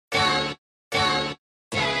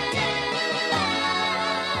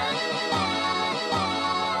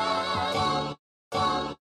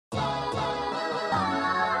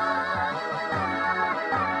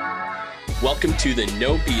Welcome to the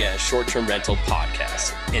No BS Short-Term Rental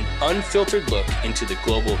Podcast, an unfiltered look into the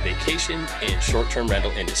global vacation and short-term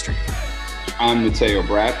rental industry. I'm Mateo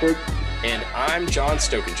Bradford. And I'm John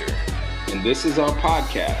Stokinger. And this is our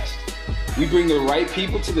podcast. We bring the right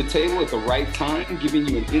people to the table at the right time, giving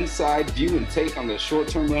you an inside view and take on the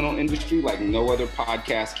short-term rental industry like no other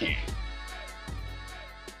podcast can.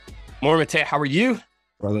 Morning, Mateo. How are you?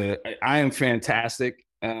 Brother, I am fantastic.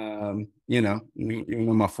 Even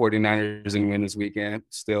though my 49ers and win this weekend,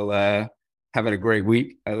 still having a great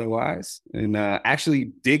week otherwise. And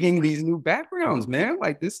actually digging these new backgrounds, man.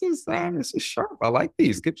 Like this is sharp. I like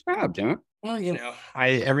these. Good job, John. Well, I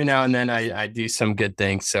every now and then I do some good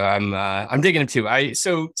things. So I'm digging them too.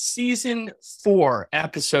 So season 4,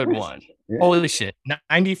 episode 1. Yeah. Holy shit.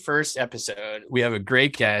 91st episode. We have a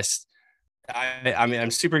great guest. I'm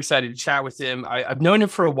super excited to chat with him. I've known him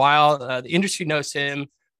for a while. The industry knows him.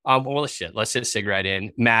 Let's just dig right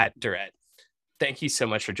in. Matt Durrette, thank you so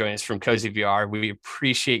much for joining us from Cozy VR. We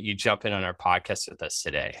appreciate you jumping on our podcast with us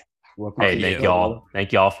today. Hey, thank y'all.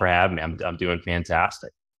 Thank y'all for having me. I'm doing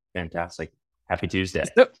fantastic. Fantastic. Happy Tuesday.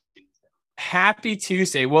 Happy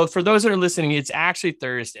Tuesday. Well, for those that are listening, it's actually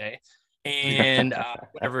Thursday. And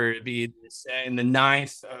whatever it be, in the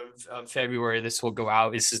 9th of February, this will go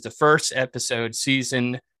out. This is the first episode,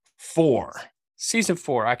 season 4. Season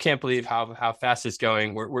 4. I can't believe how fast it's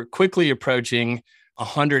going. We're quickly approaching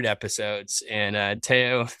 100 episodes. And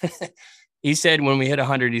Teo, he said when we hit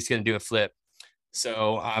 100, he's going to do a flip.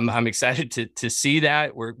 So I'm excited to see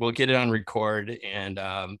that. We'll get it on record, and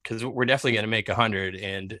because we're definitely going to make 100.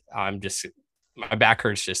 And my back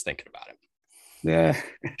hurts just thinking about it. Yeah.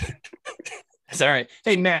 It's all right.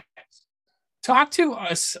 Hey, Matt, talk to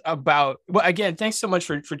us about, well, again, thanks so much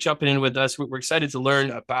for jumping in with us. We're excited to learn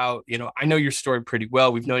about, I know your story pretty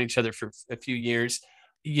well. We've known each other for a few years.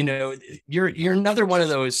 You're another one of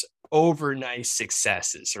those overnight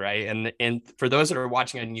successes, right? And for those that are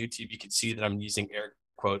watching on YouTube, you can see that I'm using air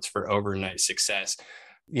quotes for overnight success.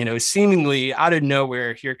 Seemingly out of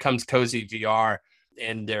nowhere, here comes Cozy VR,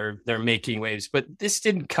 and they're making waves. But this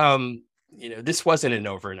didn't come. This wasn't an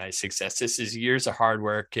overnight success. This is years of hard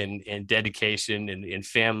work and dedication and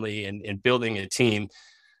family and building a team.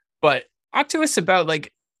 But talk to us about,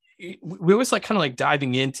 we always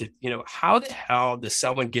diving into, how the hell does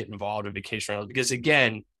someone get involved in vacation rental? Because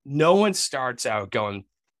again, no one starts out going,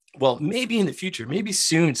 well, maybe in the future, maybe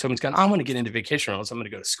soon someone's going, I want to get into vacation rentals. I'm going to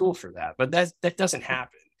go to school for that. But that doesn't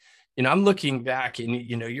happen. I'm looking back and,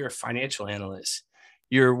 you're a financial analyst.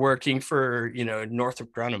 You're working for,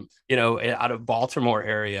 Northrop Grumman, out of Baltimore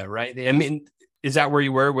area, right? I mean, is that where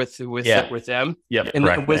you were with them? Yeah.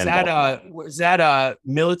 And was that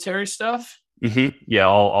military stuff? Mm-hmm. Yeah,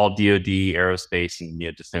 all DoD, aerospace, and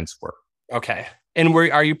defense work. Okay. And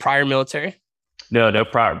are you prior military? No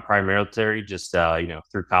prior military. Just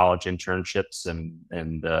through college internships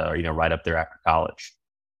and right up there after college.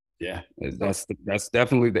 Yeah, that's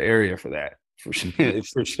definitely the area for that for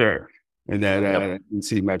sure. In that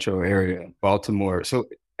DC metro area, Baltimore. So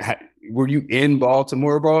were you in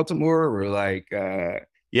Baltimore, or like?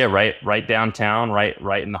 Yeah, right downtown,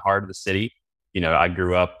 right in the heart of the city. I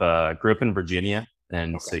grew up in Virginia.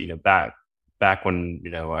 And okay. So, back when,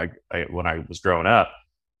 when I was growing up,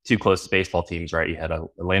 2 close baseball teams, right? You had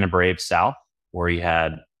Atlanta Braves South, or you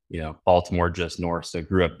had, Baltimore just north. So I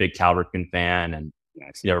grew up big Cal Ripken fan, and,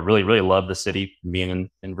 really, really loved the city, being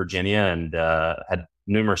in Virginia, and had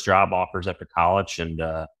numerous job offers after college. And,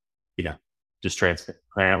 just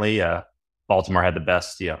transparently, Baltimore had the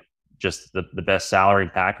best, just the best salary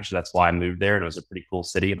and package. That's why I moved there. And it was a pretty cool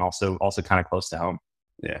city, and also kind of close to home.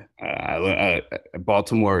 Yeah.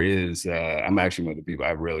 Baltimore is, I'm actually one of the people,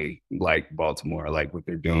 I really like Baltimore. I like what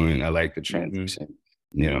they're doing. I like the transition.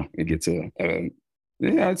 It gets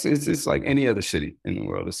it's like any other city in the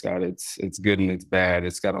world. It's good and it's bad.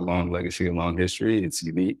 It's got a long legacy, a long history. It's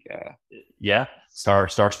unique. Yeah. Star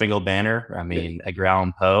Spangled Banner. I mean, Edgar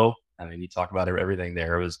Allan Poe. I mean, you talk about everything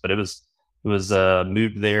there. It was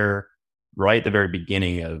moved there right at the very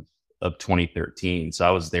beginning of 2013. So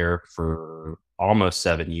I was there for almost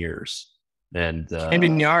 7 years. And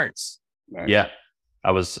Camden Yards. Yeah.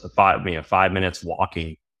 I was 5 minutes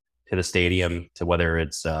walking to the stadium, to whether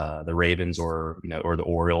it's the Ravens or the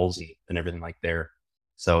Orioles and everything like there.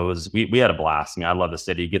 So it was, we had a blast. I mean, I love the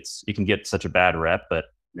city. You can get such a bad rep, but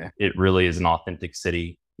it really is an authentic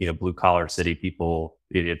city, blue collar city. People,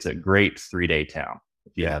 it's a great 3-day town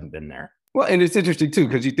if you haven't been there. Well, and it's interesting too,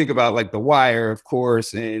 because you think about like The Wire, of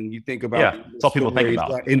course, and you think about that's all people think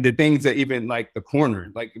about, and the things that even like The Corner,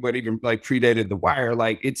 like what even like predated The Wire,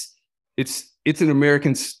 like it's an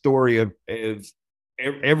American story of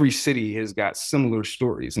every city has got similar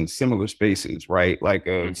stories and similar spaces, right? Like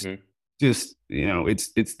just,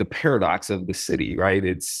 it's the paradox of the city, right?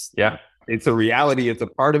 It's a reality, it's a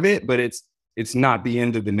part of it, but it's not the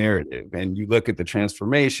end of the narrative. And you look at the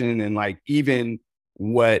transformation and like even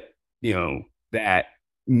what, that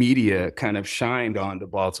media kind of shined on to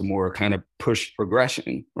Baltimore kind of pushed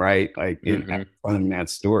progression, right? Like in that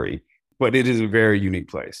story. But it is a very unique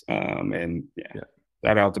place. And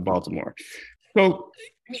shout out to Baltimore. So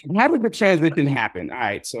how did the transition happen? All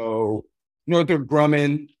right. So Northrop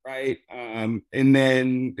Grumman, right? And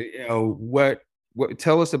then, what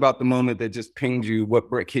tell us about the moment that just pinged you, what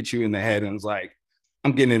hit you in the head and was like,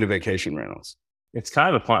 I'm getting into vacation rentals. It's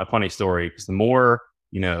kind of a funny story because the more,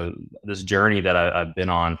 this journey that I've been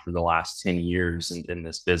on for the last 10 years in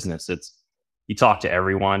this business, you talk to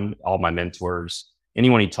everyone, all my mentors,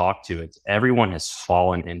 anyone you talk to, everyone has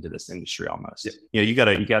fallen into this industry almost. Yeah. You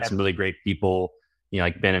got some really great people,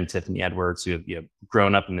 like Ben and Tiffany Edwards, who have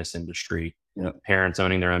grown up in this industry, parents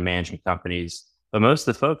owning their own management companies. But most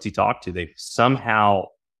of the folks you talk to, they somehow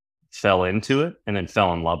fell into it and then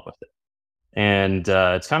fell in love with it. And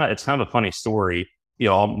it's kind of a funny story.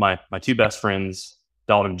 All my two best friends,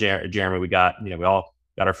 Dalton and Jeremy, we all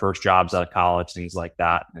got our first jobs out of college, things like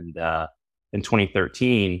that. And in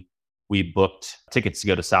 2013, we booked tickets to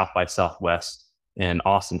go to South by Southwest in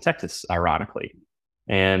Austin, Texas, ironically.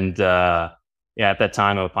 And at that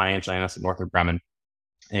time, I'm a financial analyst at Northrop Grumman,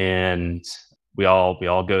 and we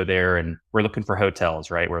all go there, and we're looking for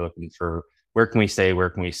hotels, right? We're looking for where can we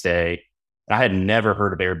stay? I had never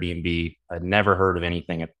heard of Airbnb. I'd never heard of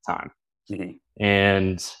anything at the time.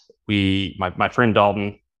 And my friend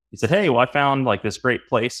Dalton, he said, "Hey, well, I found like this great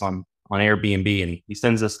place on Airbnb," and he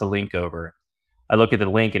sends us the link over. I look at the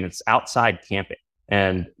link and it's outside camping.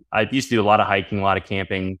 And I used to do a lot of hiking, a lot of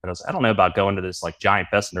camping, but I don't know about going to this like giant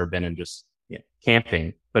fest I've never been and just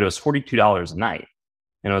camping, but it was $42 a night.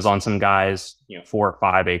 And it was on some guy's, 4 or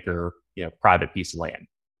 5 acre, private piece of land.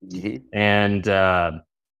 And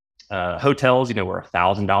hotels, were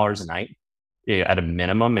 $1,000 a night at a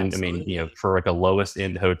minimum. And absolutely. I mean, for like a lowest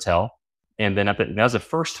end hotel. And then that was the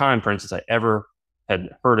first time, for instance, I ever had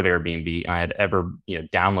heard of Airbnb. I had ever,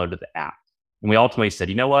 downloaded the app. And we ultimately said,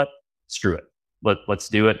 you know what? Screw it. Let's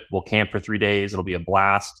do it. We'll camp for 3 days. It'll be a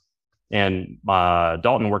blast. And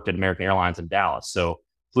Dalton worked at American Airlines in Dallas. So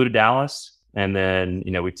flew to Dallas. And then,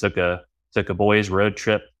 we took a boys road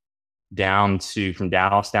trip from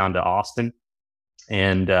Dallas down to Austin.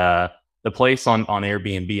 And the place on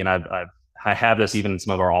Airbnb, and I have this even in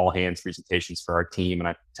some of our all hands presentations for our team, and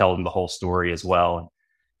I tell them the whole story as well. And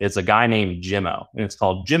it's a guy named Jimmo, and it's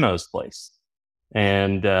called Jimmo's Place.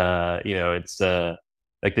 And it's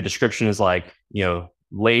like the description is like,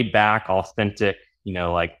 laid back, authentic,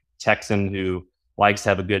 like Texan who likes to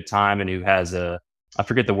have a good time and who has I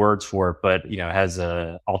forget the words for it, but has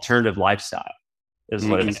a alternative lifestyle is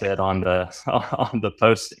what it said on the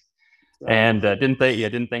posting. And didn't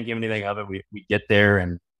think anything of it. We get there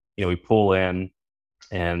and we pull in,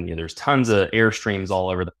 and there's tons of Airstreams all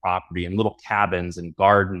over the property and little cabins and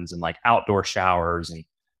gardens and like outdoor showers and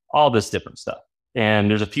all this different stuff. And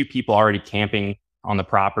there's a few people already camping on the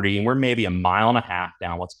property, and we're maybe 1.5 miles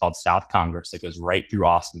down what's called South Congress that goes right through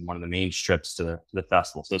Austin, one of the main strips to the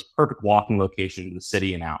festival. So it's perfect walking location to the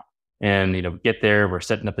city and out. And we get there, we're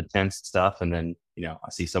setting up the tents and stuff, and then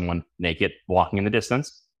I see someone naked walking in the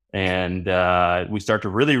distance, and we start to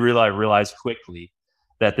really realize quickly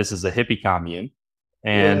that this is a hippie commune,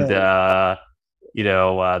 and there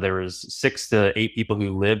was 6 to 8 people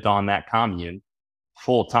who lived on that commune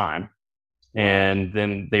full time. And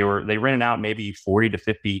then they rented out maybe 40 to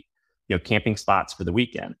 50, camping spots for the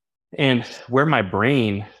weekend. And where my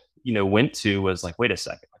brain, went to was like, wait a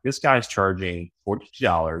second, like, this guy's charging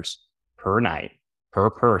 $42 per night per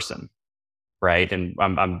person, right? And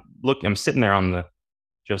I'm sitting there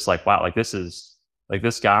just like, wow, like this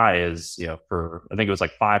guy is, for I think it was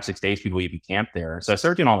like 5-6 days people even camped there. So I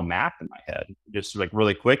started doing all the math in my head, just like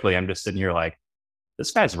really quickly. I'm just sitting here like,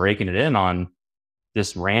 this guy's raking it in on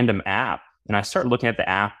this random app. And I started looking at the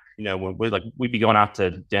app, when we'd be going out to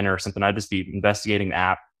dinner or something. I'd just be investigating the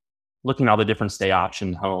app, looking at all the different stay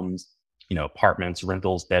option homes, apartments,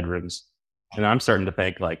 rentals, bedrooms. And I'm starting to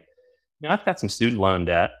think like, I've got some student loan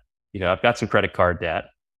debt, I've got some credit card debt.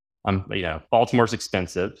 Baltimore's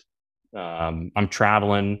expensive. I'm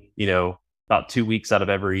traveling, about 2 weeks out of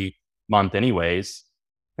every month anyways.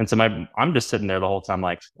 And so I'm just sitting there the whole time,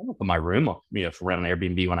 like, I'm gonna put my room up, for rent on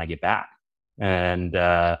Airbnb when I get back. And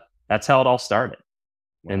that's how it all started.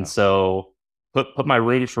 Wow. And so put my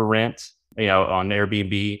rate for rent, on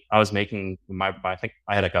Airbnb. I was making I think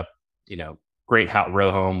I had like a, great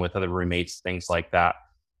row home with other roommates, things like that,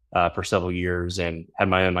 for several years, and had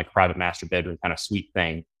my own like private master bedroom kind of suite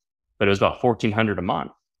thing. But it was about $1,400 a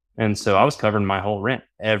month. And so I was covering my whole rent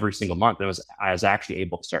every single month. I was actually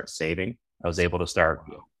able to start saving. I was able to start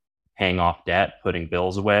paying off debt, putting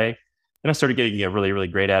bills away. And I started getting really, really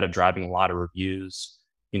great at it, driving a lot of reviews,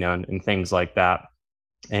 and things like that.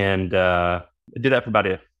 And I did that for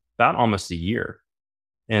about almost a year.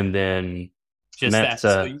 And then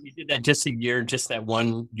so you did that just a year, just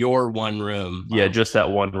your one room. Yeah, just that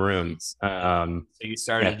one room. So you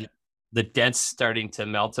started, the debt's starting to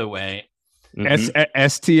melt away.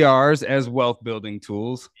 STRs as wealth building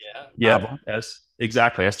tools. Yeah.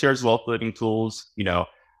 Exactly. STRs, wealth building tools.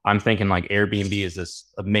 I'm thinking like Airbnb is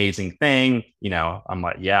this amazing thing. I'm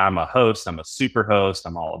like, yeah, I'm a host. I'm a super host.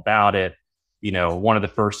 I'm all about it. One of the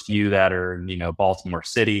first few that are in, Baltimore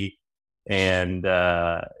City. And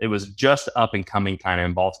it was just up and coming kind of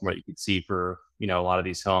in Baltimore that you could see for, a lot of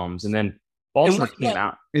these homes. And then Baltimore came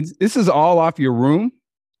out. This is all off your room?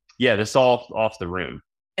 Yeah, this is all off the room.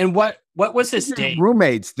 And what was this date?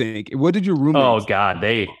 Roommates think? What did your roommates? Oh God,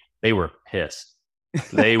 they were pissed.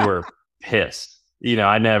 They were pissed.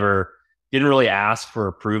 I didn't really ask for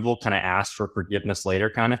approval, kind of asked for forgiveness later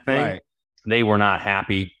kind of thing. Right. They were not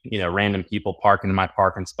happy, random people parking in my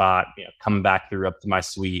parking spot, coming back through up to my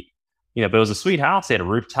suite. But it was a sweet house. They had a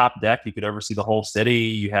rooftop deck. You could oversee the whole city.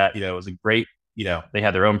 You had, it was a great, they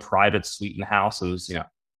had their own private suite in the house. It was,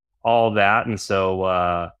 all of that. And so,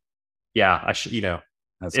 I should,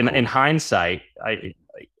 in hindsight,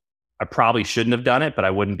 I probably shouldn't have done it, but I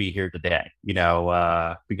wouldn't be here today,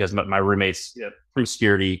 because my roommates, from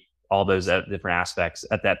security, all those different aspects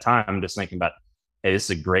at that time, I'm just thinking about, hey, this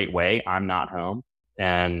is a great way. I'm not home,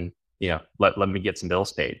 and let me get some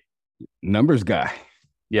bills paid. Numbers guy.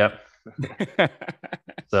 Yep.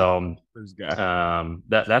 So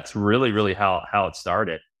that's really, really how it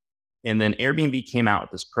started. And then Airbnb came out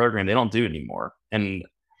with this program. They don't do it anymore, and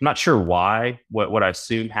I'm not sure why. What I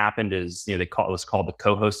assume happened is, it was called the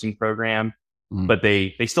co-hosting program, but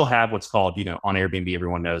they still have what's called, on Airbnb,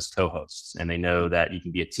 everyone knows co-hosts, and they know that you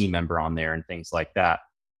can be a team member on there and things like that.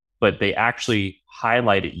 But they actually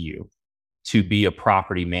highlighted you to be a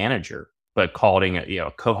property manager, but calling it, a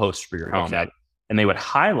co-host for your home. And they would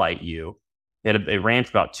highlight you. They ran for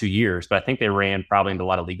about 2 years, but I think they ran probably into a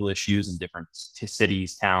lot of legal issues in different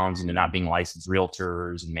cities, towns, and not being licensed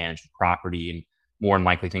realtors and managing property and more than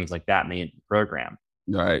likely things like that made the program.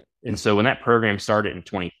 Right. And so when that program started in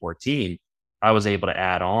 2014, I was able to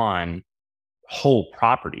add on whole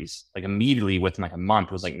properties, like immediately within like a month.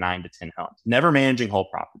 It was like 9 to 10 homes. Never managing whole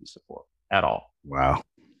properties before at all. Wow.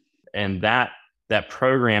 And that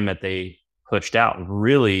program that they pushed out,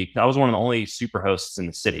 really, I was one of the only super hosts in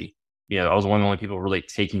the city. I was one of the only people really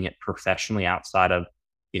taking it professionally outside of,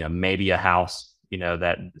 maybe a house,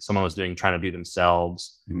 that someone was trying to do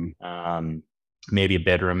themselves. Maybe a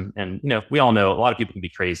bedroom. And, we all know a lot of people can be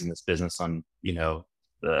crazy in this business on,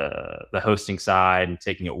 the hosting side and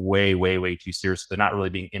taking it way, way, way too serious. They're not really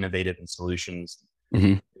being innovative in solutions,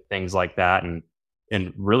 things like that.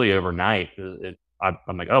 And really overnight,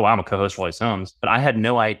 I'm like, oh, wow, I'm a co-host for all these homes. But I had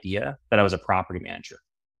no idea that I was a property manager.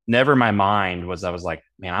 Never in my mind I was like,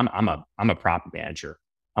 man, I'm a property manager.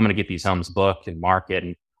 I'm going to get these homes booked and market.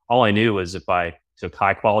 And all I knew was if I took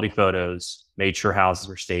high quality photos, made sure houses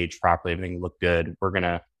were staged properly, everything looked good, we're going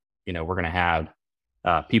to have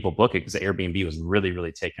people book it, because the Airbnb was really,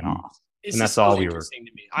 really taking off. And that's all we were.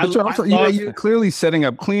 But you're also, you're clearly setting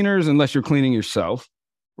up cleaners unless you're cleaning yourself,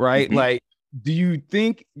 right? Like, do you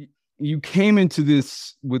think you came into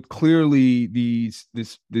this with clearly these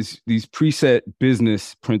preset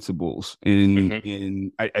business principles?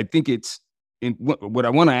 And I think it's, what I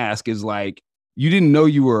want to ask is, like, you didn't know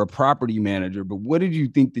you were a property manager, but what did you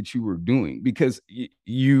think that you were doing? Because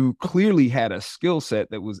you clearly had a skill set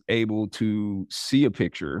that was able to see a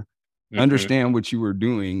picture, understand what you were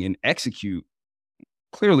doing, and execute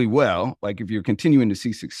clearly well. Like, if you're continuing to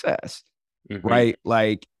see success, right?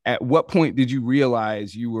 Like, at what point did you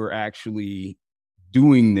realize you were actually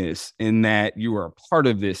doing this and that you are a part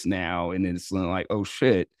of this now? And it's like, oh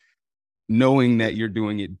shit, knowing that you're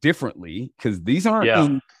doing it differently, because these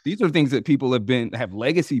aren't these are things that people have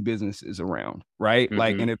legacy businesses around, right?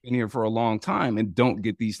 Like, and have been here for a long time and don't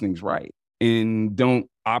get these things right and don't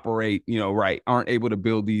operate, right, aren't able to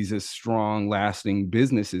build these as strong, lasting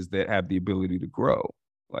businesses that have the ability to grow.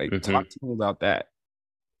 Like, talk to me about that.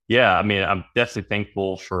 Yeah, I mean, I'm definitely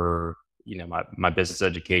thankful for, my business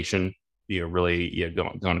education, really,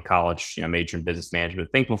 going to college, major in business management,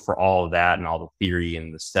 thankful for all of that and all the theory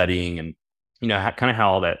and the studying and, kind of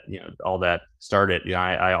how all that, all that started.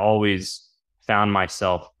 I always found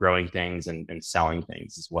myself growing things and selling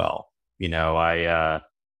things as well. I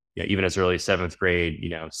even as early as 7th grade,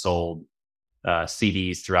 sold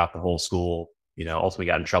CDs throughout the whole school. Ultimately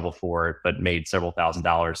got in trouble for it, but made several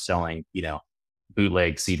 $1,000s selling,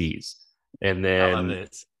 bootleg CDs. And then I love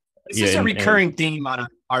it. This is a recurring theme on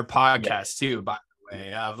our podcast too, by the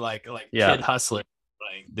way, of like kid hustling.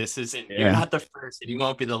 Like this isn't, you're not the first and you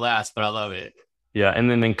won't be the last, but I love it. Yeah. And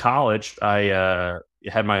then in college, I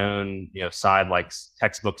had my own, side like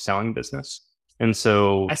textbook selling business. And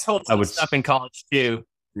so I sold some stuff in college too.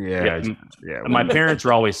 Yeah. My parents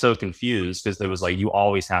were always so confused because it was like, you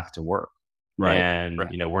always have to work. Right. And,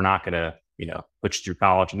 we're not going to, put you through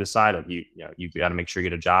college and decide that you got to make sure you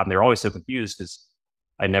get a job. And they're always so confused because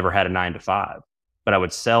I never had a 9-to-5, but I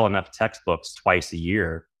would sell enough textbooks twice a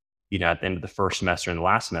year. At the end of the first semester and the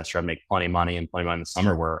last semester, I'd make plenty of money in the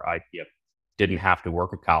summer where I didn't have to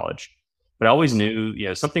work at college. But I always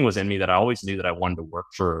knew, something was in me that I always knew that I wanted to work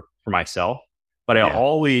for myself. But I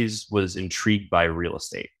always was intrigued by real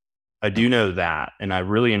estate. I do know that. And I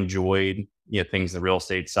really enjoyed, things in the real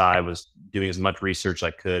estate side. I was doing as much research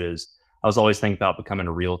I could. As I was always thinking about becoming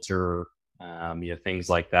a realtor, things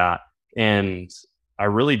like that. And I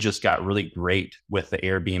really just got really great with the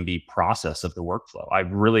Airbnb process of the workflow. I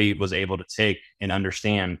really was able to take and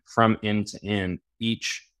understand from end to end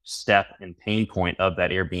each step and pain point of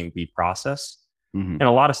that Airbnb process. Mm-hmm. And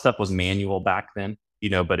a lot of stuff was manual back then,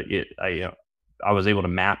 but I was able to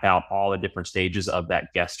map out all the different stages of that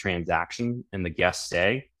guest transaction and the guest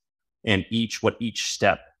stay and what each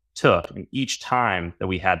step took. And each time that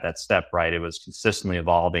we had that step, right, it was consistently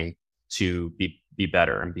evolving to be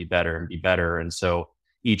better and be better and be better. And so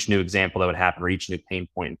each new example that would happen or each new pain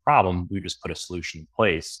point and problem, we just put a solution in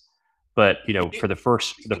place. But, for the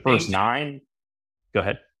first 9, go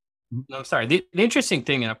ahead. No, I'm sorry. The interesting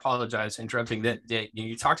thing, and I apologize for interrupting, that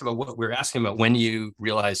you talked about what we were asking about when you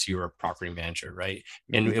realized you were a property manager, right?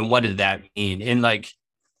 And what did that mean? And like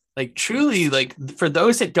truly, like for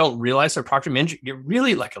those that don't realize they're property manager, you're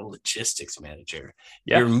really like a logistics manager.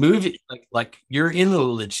 Yeah. You're moving like you're in the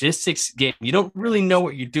logistics game. You don't really know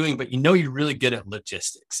what you're doing, but you're really good at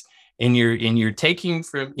logistics. And you're taking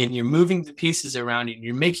and you're moving the pieces around and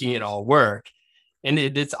you're making it all work. And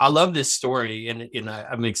I love this story, and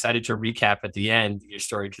I'm excited to recap at the end your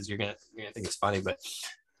story because you're gonna think it's funny, but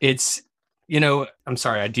it's I'm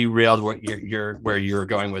sorry I derailed where you're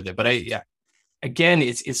going with it, but again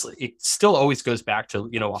it still always goes back to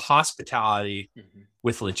a hospitality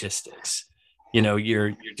with logistics.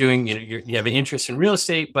 You're doing you have an interest in real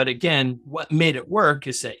estate, but again, what made it work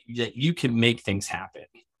is that you can make things happen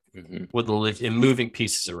with and moving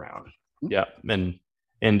pieces around. Yeah, and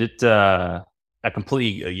it. I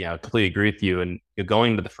completely agree with you. And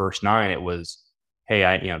going to the first 9, it was, hey,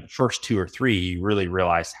 the first 2 or 3, you really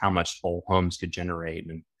realized how much whole homes could generate.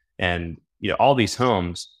 And all these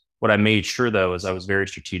homes, what I made sure though, is I was very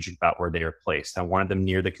strategic about where they were placed. I wanted them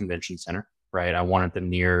near the convention center, right? I wanted them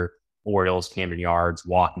near Orioles, Camden Yards,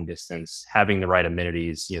 walking distance, having the right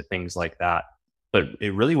amenities, things like that. But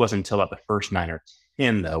it really wasn't until about the first 9 or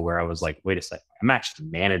 10 though, where I was like, wait a second, I'm actually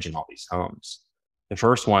managing all these homes. The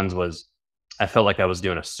first ones was, I felt like I was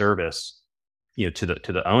doing a service, to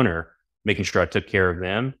the owner, making sure I took care of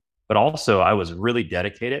them. But also I was really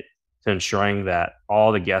dedicated to ensuring that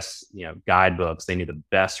all the guests, guidebooks, they knew the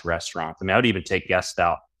best restaurants. I mean, I would even take guests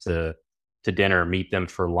out to dinner, meet them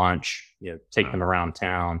for lunch, take them around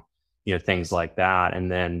town, things like that.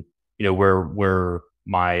 And then, where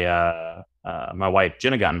my wife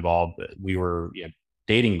Jenna got involved, we were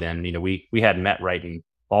dating then. We had met right in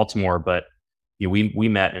Baltimore, but we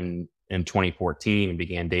met in 2014 and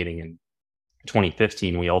began dating in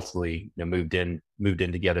 2015. We ultimately moved in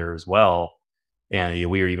together as well. And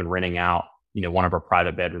we were even renting out, one of our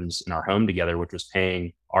private bedrooms in our home together, which was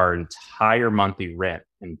paying our entire monthly rent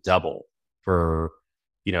and double for,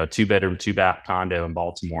 a 2-bedroom, 2-bath condo in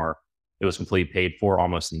Baltimore. It was completely paid for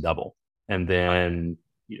almost in double. And then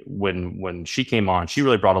when she came on, she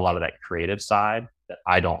really brought a lot of that creative side that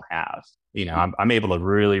I don't have. I'm able to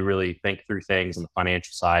really, really think through things on the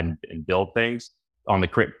financial side and build things on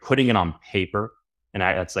putting it on paper. And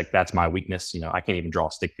that's my weakness. I can't even draw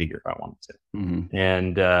a stick figure if I wanted to. Mm-hmm.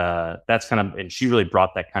 And that's and she really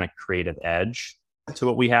brought that kind of creative edge to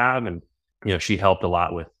what we have. And, she helped a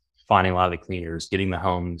lot with finding a lot of the cleaners, getting the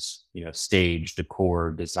homes, staged,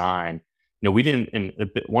 decor, design. We didn't, and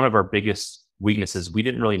one of our biggest weaknesses, we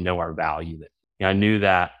didn't really know our value. I knew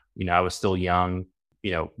that, I was still young,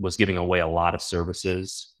 was giving away a lot of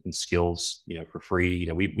services and skills, for free.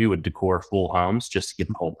 We would decor full homes just to get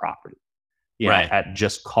the whole property, right, at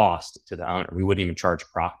just cost to the owner. We wouldn't even charge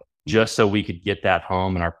profit. just so we could get that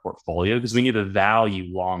home in our portfolio, because we knew the value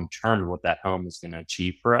long term of what that home was going to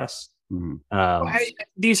achieve for us.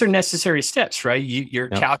 These are necessary steps, right? You're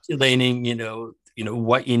calculating,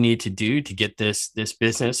 what you need to do to get this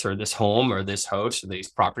business or this home or this house or these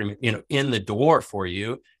property, in the door for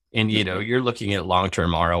you. And, you're looking at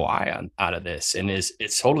long-term ROI out of this, and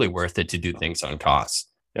it's totally worth it to do things on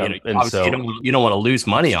cost. And so you don't want to lose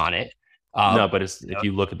money on it. No, but if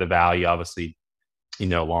you look at the value, obviously,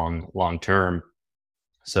 long term.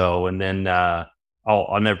 So, and then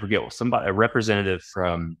I'll never forget a representative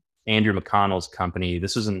from Andrew McConnell's company.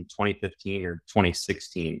 This was in 2015 or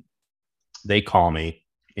 2016. They call me,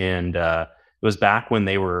 and it was back when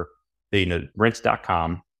they were,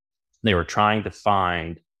 rents.com. They were trying to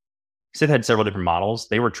find, because they had several different models.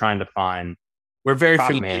 They were trying to find we're very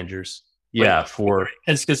property managers. Yeah,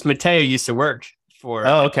 it's because Mateo used to work for.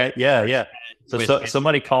 Oh, okay, yeah. So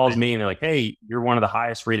somebody calls me and they're like, "Hey, you're one of the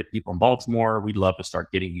highest rated people in Baltimore. We'd love to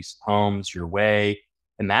start getting you some homes your way."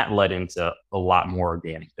 And that led into a lot more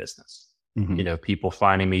organic business. People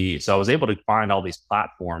finding me. So I was able to find all these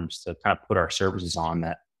platforms to kind of put our services on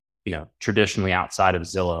that, traditionally outside of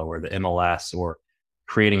Zillow or the MLS, or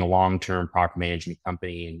creating a long-term property management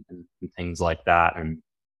company and things like that. And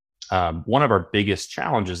one of our biggest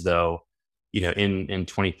challenges, though, in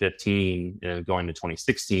 2015, going to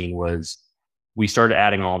 2016, was we started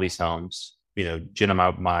adding all these homes. Jenna,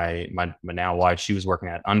 my now wife, she was working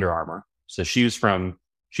at Under Armour. So she's from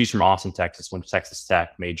Austin, Texas, went to Texas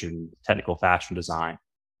Tech, majored in technical fashion design.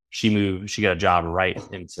 She got a job right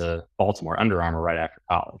into Baltimore, Under Armour, right after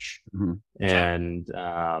college. And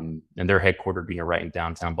they're headquartered, right in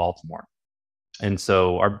downtown Baltimore. And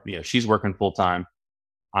so she's working full time.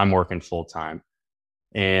 I'm working full time.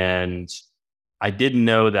 And I didn't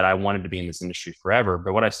know that I wanted to be in this industry forever,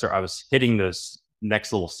 but I was hitting those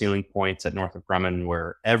next little ceiling points at Northrop Grumman,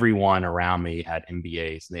 where everyone around me had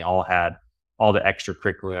MBAs, and they all had all the extra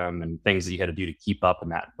curriculum and things that you had to do to keep up in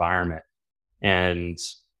that environment. And,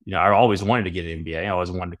 I always wanted to get an MBA. I always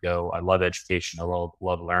wanted to go. I love education. I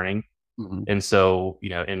love learning. And so,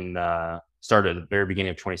 started at the very beginning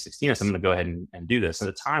of 2016. I said, I'm going to go ahead and do this. At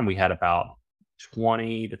the time, we had about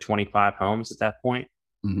 20 to 25 homes at that point.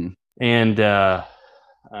 And I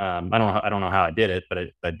don't know how I did it, but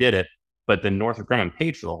I did it. But then Northrop Grumman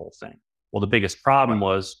paid for the whole thing. Well, the biggest problem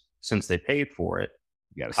was, since they paid for it,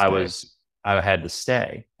 I had to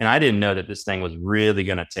stay. And I didn't know that this thing was really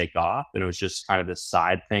going to take off. And it was just kind of this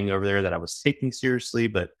side thing over there that I was taking seriously,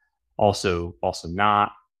 but also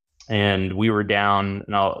not. And we were down,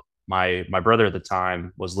 and my brother at the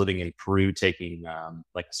time was living in Peru, taking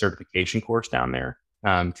like a certification course down there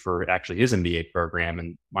for actually his MBA program.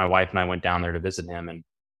 And my wife and I went down there to visit him,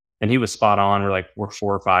 and he was spot on. We're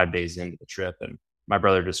 4 or 5 days into the trip, and my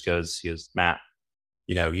brother just goes, "Matt,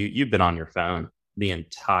 you've been on your phone the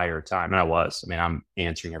entire time." And I'm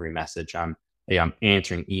answering every message. I'm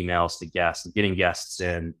answering emails to guests, getting guests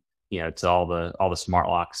in, to all the smart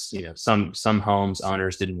locks. Some homes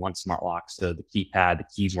owners didn't want smart locks, so the keypad, the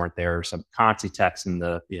keys weren't there. So I'm constantly texting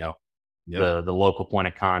the local point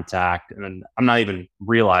of contact. And then I'm not even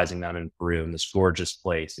realizing that I'm in Peru, in this gorgeous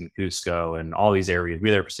place in Cusco and all these areas. We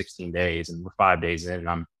were there for 16 days, and we're 5 days in,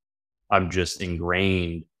 and I'm just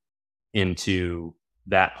ingrained into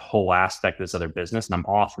that whole aspect of this other business. And I'm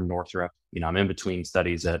off from Northrop. I'm in between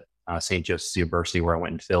studies at St. Joseph's University, where I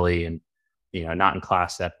went in Philly, and not in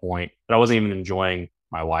class at that point. But I wasn't even enjoying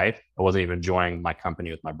my wife. I wasn't even enjoying my company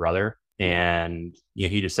with my brother. And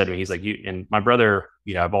he just said to me, he's like, and my brother,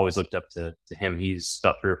 I've always looked up to him. He's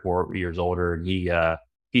about 3 or 4 years older, and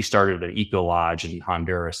he started an eco lodge in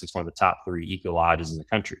Honduras. It's one of the top 3 eco lodges in the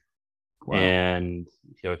country. Wow. And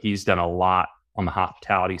he's done a lot on the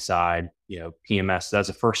hospitality side. PMS, that's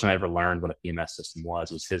the first time I ever learned what a PMS system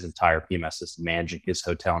was his entire PMS system, managing his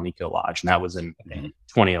hotel and eco lodge. And that was in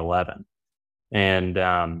 2011. And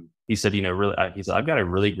he said, really, he said, I've got a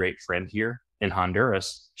really great friend here in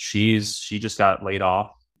Honduras. She just got laid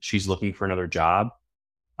off. She's looking for another job.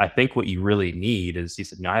 I think what you really need is, he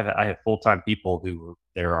said, I have full-time people who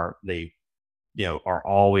are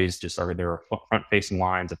always there are front-facing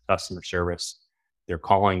lines of customer service. They're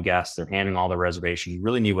calling guests. They're handling all the reservations. You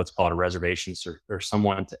really need what's called a reservation or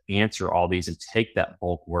someone to answer all these and take that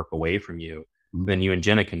bulk work away from you. Then you and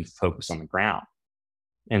Jenna can focus on the ground.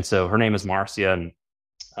 And so her name is Marcia,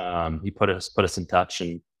 and he put us in touch,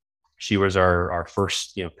 and she was our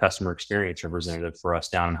first customer experience representative for us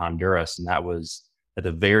down in Honduras, and that was at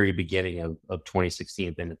the very beginning of 2016,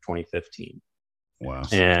 at the end of 2015. Wow!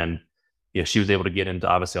 And she was able to get into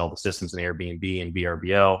obviously all the systems in Airbnb and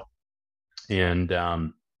VRBO. And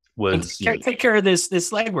take care of this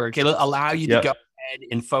legwork. It'll allow you to go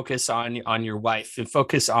and focus on your wife and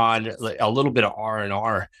focus on a little bit of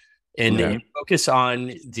R&R and focus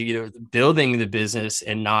on building the business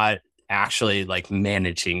and not actually like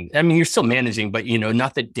managing. I mean, you're still managing, but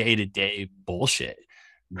not the day-to-day bullshit.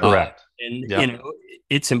 Correct.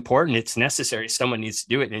 It's important. It's necessary. Someone needs to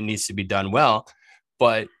do it and it needs to be done well.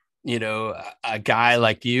 But, a guy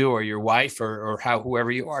like you or your wife or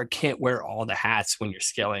whoever you are can't wear all the hats when you're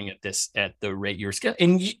scaling at the rate you're scaling.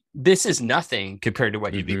 And this is nothing compared to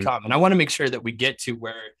what you become. And I want to make sure that we get to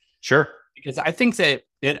where, sure, because I think that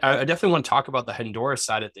I definitely want to talk about the Honduras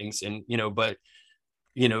side of things. And,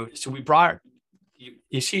 so we brought,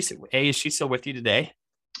 is she still with you today?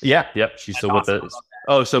 Yeah. Yep. She's still with us.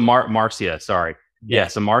 Oh, so Marcia, sorry. Yeah.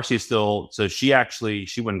 So Marcia's still, so she went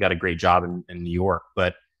and got a great job in New York,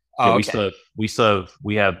 but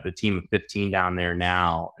we have a team of 15 down there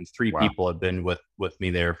now, and 3 people have been with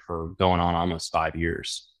me there for going on almost 5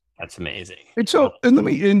 years. That's amazing. And so,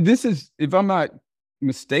 and this is, if I'm not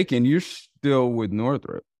mistaken, you're still with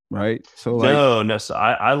Northrop, right? So no. So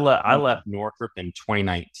I left Northrop in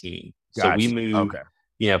 2019. Gotcha. So we moved. Okay.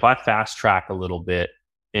 If I fast track a little bit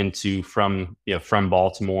from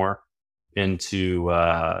Baltimore into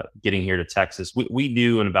getting here to Texas, we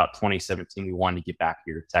knew in about 2017 we wanted to get back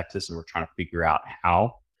here to Texas, and we're trying to figure out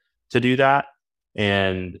how to do that.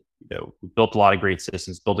 And we built a lot of great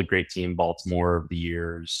systems, built a great team in Baltimore over the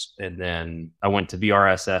years, and then I went to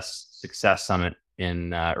VRSS Success Summit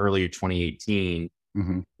in earlier 2018,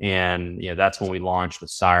 and that's when we launched with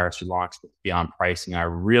Cyrus. We launched with Beyond Pricing. I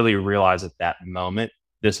really realized at that moment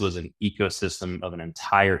this was an ecosystem of an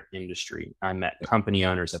entire industry. I met company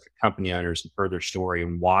owners after company owners and heard their story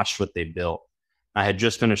and watched what they built. I had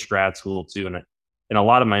just finished grad school too, and a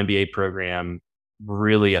lot of my MBA program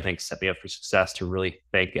really, I think, set me up for success to really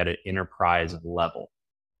think at an enterprise level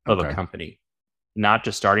of a company, not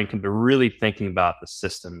just starting, but really thinking about the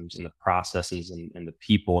systems and the processes and the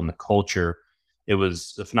people and the culture. It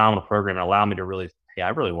was a phenomenal program. It allowed me to really, I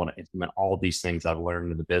really want to implement all of these things I've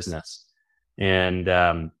learned in the business. And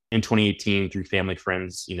in 2018, through family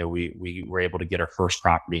friends, we were able to get our first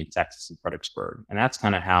property in Texas in Fredericksburg, and that's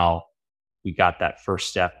kind of how we got that first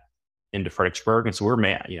step into Fredericksburg. And so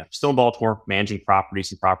we're still in Baltimore, managing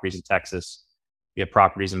properties in Texas. We have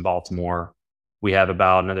properties in Baltimore. We have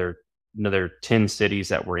about another 10 cities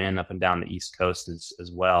that we're in up and down the East Coast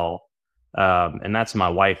as well. And that's my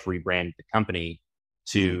wife rebranded the company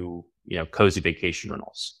to Cozy Vacation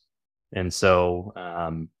Rentals. And so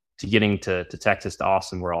to getting to Texas, to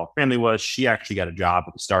Austin, where all our family was, she actually got a job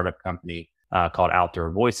with a startup company called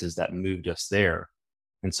Outdoor Voices that moved us there.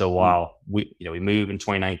 And so while we moved in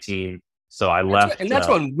 2019, so I left. And that's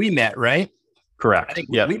when we met, right? Correct. I think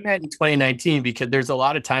we met in 2019 because there's a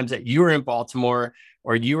lot of times that you were in Baltimore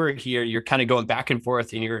or you were here, you're kind of going back and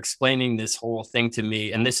forth and you're explaining this whole thing to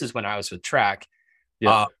me. And this is when I was with Track.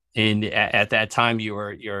 Yeah. And at that time,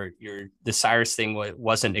 the Cyrus thing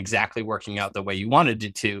wasn't exactly working out the way you wanted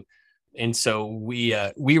it to. And so we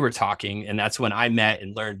were talking, and that's when I met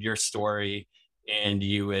and learned your story. And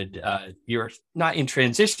you're not in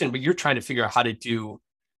transition, but you're trying to figure out how to do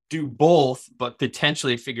both, but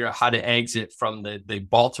potentially figure out how to exit from the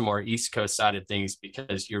Baltimore East Coast side of things,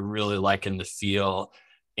 because you're really liking the feel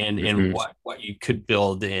and what you could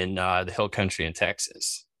build in the Hill Country in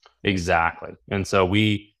Texas. Exactly. And so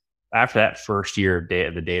after that first year of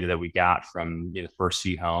the data that we got from the first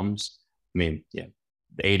few homes, the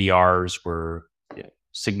ADRs were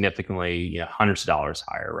significantly, hundreds of dollars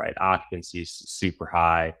higher, right? Occupancy is super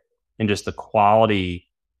high, and just the quality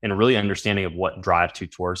and really understanding of what drive-to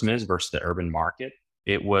tourism is versus the urban market.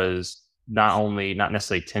 It was not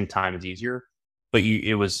necessarily 10 times easier, but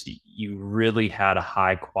you really had a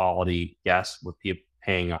high quality guest with people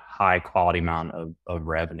paying a high quality amount of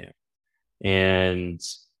revenue. And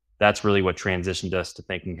that's really what transitioned us to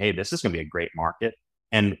thinking, hey, this is going to be a great market.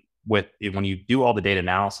 And when you do all the data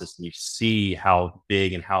analysis and you see how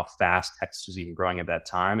big and how fast Texas was even growing at that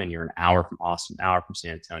time, and you're an hour from Austin, an hour from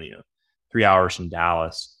San Antonio, 3 hours from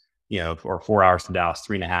Dallas, or 4 hours from Dallas,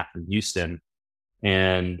 3.5 from Houston,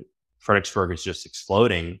 and Fredericksburg is just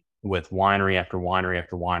exploding with winery after winery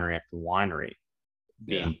after winery after winery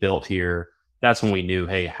being built here. That's when we knew,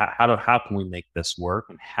 hey, how can we make this work,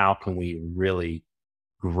 and how can we really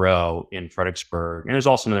grow in Fredericksburg? And there's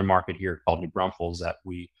also another market here called New Braunfels that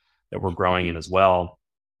we're growing in as well.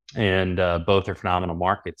 And both are phenomenal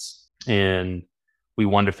markets. And we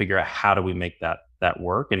wanted to figure out how do we make that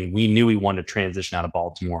work. And we knew we wanted to transition out of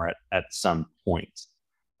Baltimore at some point.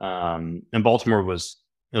 And Baltimore was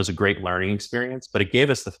a great learning experience, but it gave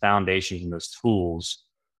us the foundations and those tools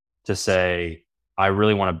to say, I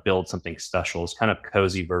really want to build something special. It's kind of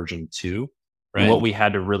Cozy version 2 And what we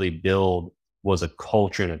had to really build was a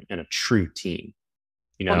culture and a true team.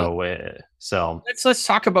 So let's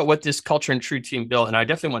talk about what this culture and true team built, and I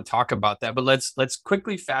definitely want to talk about that. But let's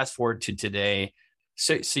quickly fast forward to today.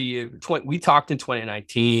 So we talked in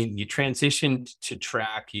 2019. You transitioned to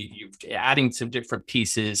track. You're adding some different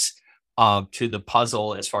pieces to the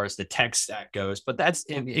puzzle as far as the tech stack goes. But that's,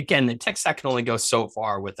 again, the tech stack can only go so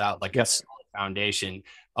far without like a solid foundation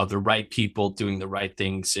of the right people doing the right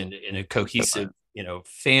things in a cohesive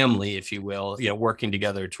family, if you will, working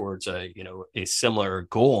together towards a similar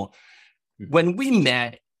goal. When we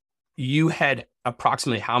met, you had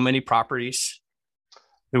approximately how many properties?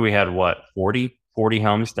 We had 40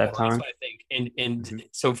 homes that time. I think. And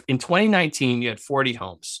so in 2019, you had 40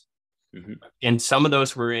 homes. And some of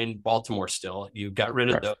those were in Baltimore still. You got rid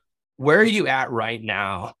of those. Where are you at right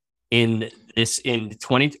now in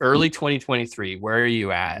early 2023? Where are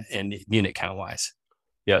you at in unit count wise?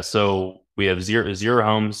 Yeah, so we have zero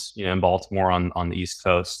homes, in Baltimore on the East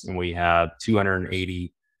Coast, and we have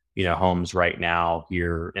 280, homes right now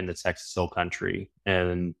here in the Texas Hill Country,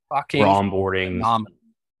 and we're onboarding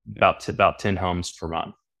about 10 homes per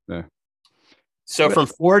month. Yeah. So from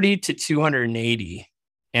 40 to 280,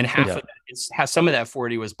 and half of that some of that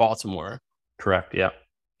 40 was Baltimore. Correct. Yeah.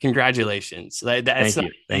 Congratulations.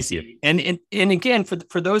 Thank you. And again,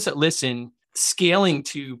 for those that listen, scaling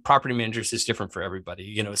to property managers is different for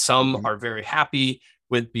everybody. Some are very happy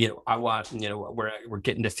with, I want, we're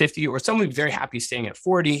getting to 50, or some would be very happy staying at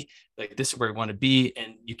 40. Like, this is where we want to be,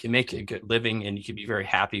 and you can make a good living and you can be very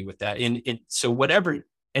happy with that. And so whatever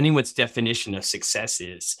anyone's definition of success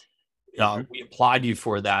is, we applaud you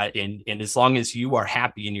for that. And as long as you are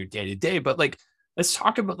happy in your day to day, but like, let's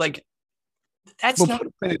talk about that's not put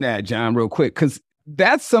a pin in that, John, real quick, because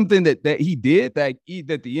that's something that he did that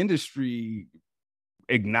the industry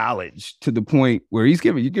acknowledged, to the point where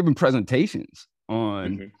you're giving presentations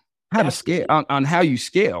on how to scale, on how you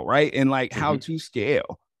scale, right? And like how to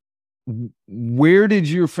scale. Where did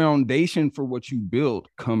your foundation for what you built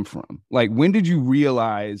come from? Like, when did you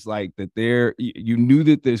realize like that you knew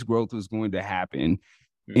that this growth was going to happen,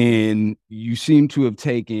 and you seem to have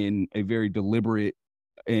taken a very deliberate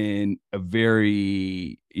and a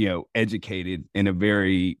very educated and a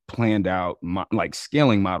very planned out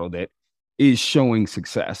scaling model that is showing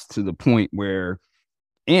success to the point where,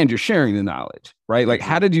 and you're sharing the knowledge, right? Like,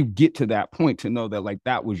 how did you get to that point to know that like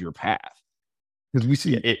that was your path? Because we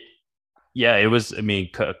see it. Yeah, it was. I mean,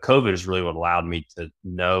 COVID is really what allowed me to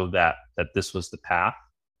know that this was the path.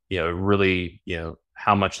 Really,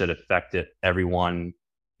 how much that affected everyone,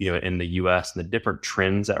 in the US, and the different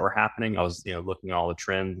trends that were happening. I was, looking at all the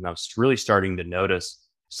trends, and I was really starting to notice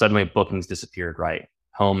suddenly bookings disappeared, right?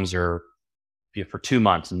 Homes are, for 2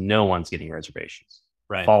 months, no one's getting reservations.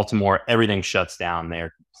 Right. Baltimore, everything shuts down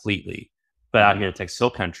there completely. But out here in Texas Hill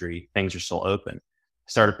Country, things are still open.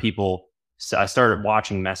 I started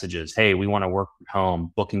watching messages. Hey, we want to work from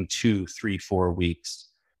home, booking 2, 3, 4 weeks,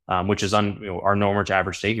 which is our normal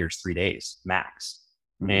average stay here is 3 days max.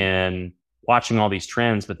 And watching all these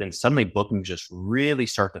trends, but then suddenly bookings just really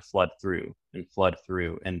start to flood through. And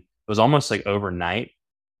it was almost like overnight,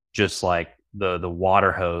 just like the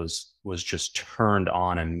water hose was just turned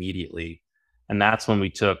on immediately. And that's when we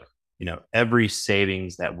took, every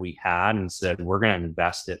savings that we had and said, we're going to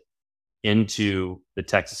invest it into the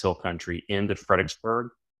Texas Hill Country, into Fredericksburg.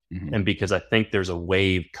 And because I think there's a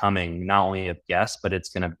wave coming, not only of guests, but it's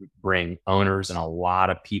going to bring owners and a lot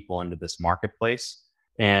of people into this marketplace.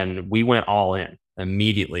 And we went all in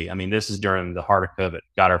immediately. I mean, this is during the heart of COVID.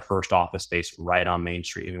 Got our first office space right on Main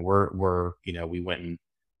Street. I mean, we went and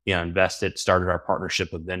invested, started our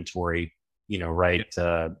partnership with Ventory, right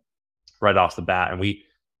off the bat. And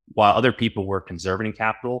while other people were conserving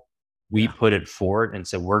capital, we put it forward and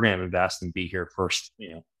said, we're going to invest and be here first.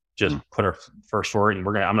 Just put our first forward, and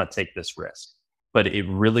I'm going to take this risk. But it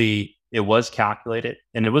was calculated,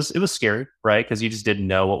 and it was scary, right? Because you just didn't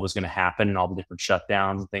know what was going to happen and all the different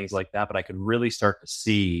shutdowns and things like that. But I could really start to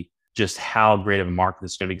see just how great of a market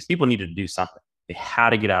this is going to be, because people needed to do something. They had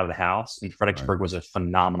to get out of the house, and Fredericksburg was a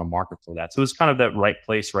phenomenal market for that. So it was kind of that right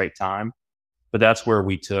place, right time. But that's where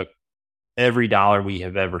we took every dollar we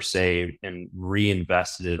have ever saved and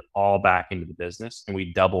reinvested it all back into the business, and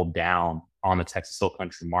we doubled down on the Texas Hill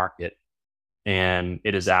Country market. And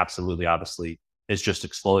it is absolutely, obviously, it's just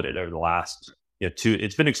exploded over the last,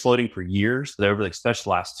 it's been exploding for years, but over especially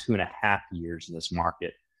the last 2.5 years in this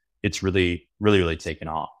market, it's really, really, really taken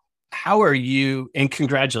off. How are you? And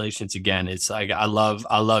congratulations again. It's like, I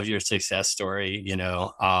love your success story.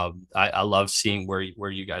 I love seeing where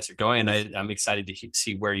you guys are going. I'm excited to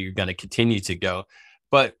see where you're going to continue to go.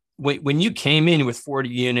 But when you came in with 40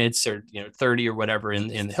 units or 30 or whatever in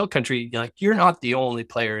the hill country, you're not the only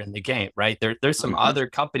player in the game, right? There's some other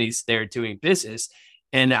companies there doing business,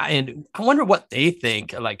 and I wonder what they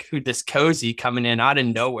think, like who this Cozy coming in out of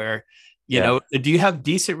nowhere. Do you have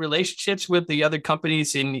decent relationships with the other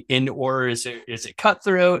companies or is it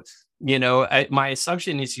cutthroat? My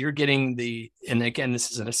assumption is you're getting and again,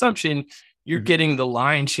 this is an assumption, you're getting the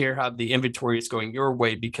lion's share of the inventory is going your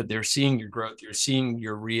way because they're seeing your growth. You're seeing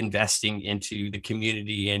you're reinvesting into the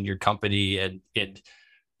community and your company.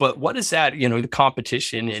 But what does that, the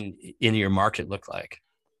competition in your market look like?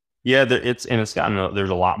 Yeah, there's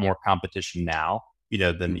a lot more competition now,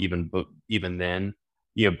 than even then.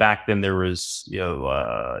 Back then there was,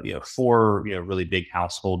 4, really big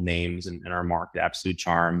household names in our market: Absolute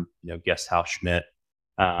Charm, Guest House Schmidt.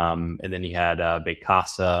 And then you had Big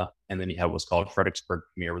Casa, and then you had what's called Fredericksburg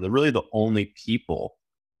Premier, were really the only people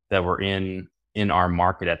that were in our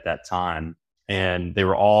market at that time. And they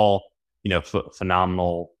were all,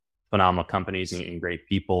 phenomenal companies and great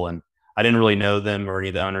people. And I didn't really know them or any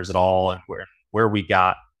of the owners at all. And where we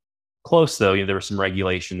got close, though, there was some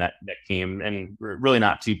regulation that came, and really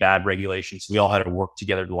not too bad regulations. We all had to work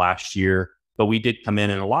together the last year, but we did come in,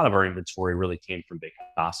 and a lot of our inventory really came from Big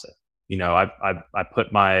Casa. I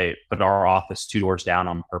put our office 2 doors down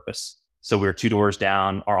on purpose. So we're 2 doors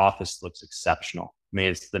down. Our office looks exceptional. I mean,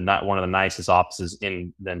 it's one of the nicest offices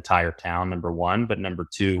in the entire town, number one. But number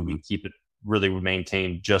two, we keep it really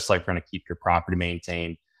maintained just like we're going to keep your property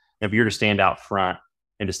maintained. And if you were to stand out front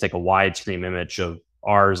and just take a widescreen image of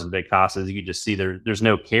ours and Big Casa's, you could just see there's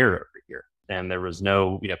no care over here. And there was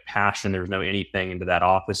no passion. There was no anything into that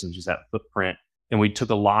office, and just that footprint. And we took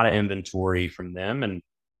a lot of inventory from them.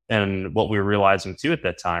 And what we were realizing too at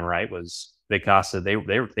that time, right, was Big Casa,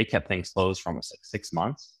 they kept things closed for almost like 6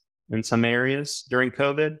 months in some areas during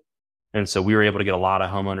COVID. And so we were able to get a lot of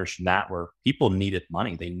homeowners from that, where people needed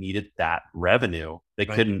money. They needed that revenue. They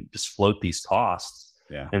couldn't just float these costs.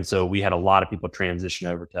 Yeah. And so we had a lot of people transition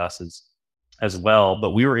over to us as well. But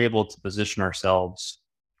we were able to position ourselves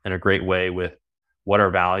in a great way with what our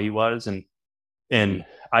value was. And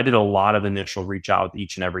I did a lot of initial reach out with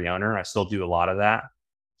each and every owner. I still do a lot of that.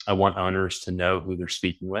 I want owners to know who they're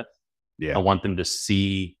speaking with. Yeah. I want them to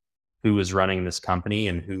see who is running this company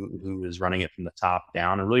and who is running it from the top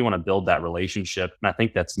down. I really want to build that relationship. And I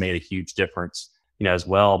think that's made a huge difference, as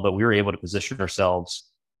well. But we were able to position ourselves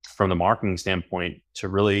from the marketing standpoint to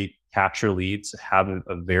really capture leads, have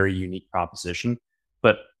a very unique proposition,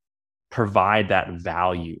 but provide that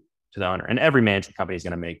value to the owner. And every management company is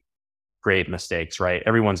going to make grave mistakes, right?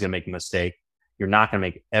 Everyone's going to make a mistake. You're not going to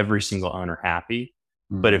make every single owner happy.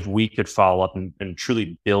 But if we could follow up and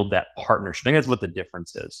truly build that partnership, I think that's what the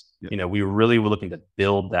difference is. Yep. We really were looking to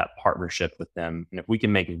build that partnership with them. And if we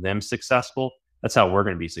can make them successful, that's how we're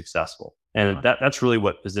going to be successful. And that's really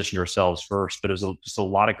what positioned ourselves first. But it was just a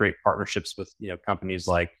lot of great partnerships with, companies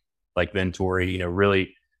like Ventori,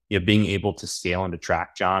 really, being able to scale and to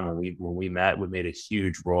track. John, when we met, we made a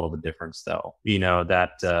huge world of a difference, though.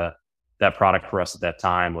 That product for us at that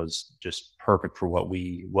time was just perfect for what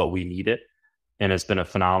we needed. And it's been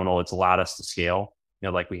it's allowed us to scale,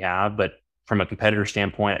 like we have. But from a competitor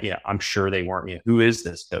standpoint, I'm sure they weren't, who is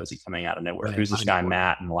this Cozy coming out of nowhere? Right. Who's this guy,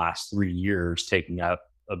 Matt, in the last 3 years taking up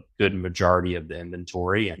a good majority of the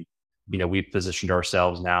inventory? And, we've positioned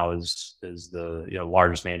ourselves now as the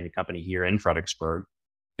largest management company here in Fredericksburg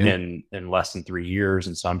in less than 3 years.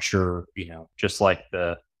 And so I'm sure, just like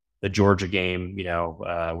the Georgia game,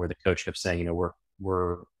 where the coach kept saying,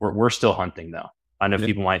 we're still hunting though. I know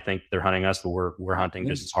people might think they're hunting us, but we're hunting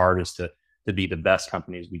just as hard as to be the best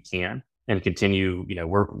companies we can and continue.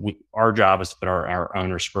 Our job is to put our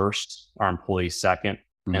owners first, our employees second,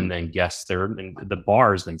 and then guests third. And the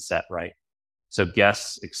bar has been set, right? So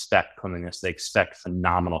guests expect cleanliness. They expect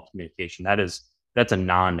phenomenal communication. That's a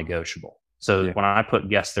non-negotiable. So when I put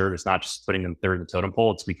guests third, it's not just putting them third in the totem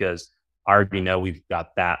pole. It's because I already know we've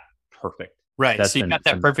got that perfect. Right. So you got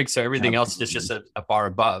that perfect. So everything else is just a bar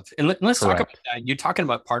above. And let's talk about that. You're talking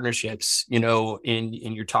about partnerships, and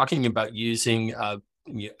you're talking about using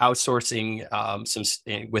outsourcing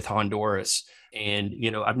with Honduras. And,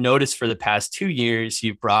 I've noticed for the past 2 years,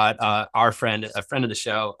 you've brought a friend of the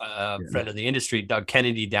show, friend of the industry, Doug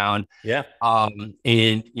Kennedy down. Yeah.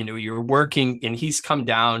 And, you're working, and he's come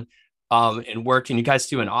down and worked, and you guys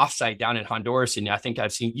do an offsite down in Honduras. And I think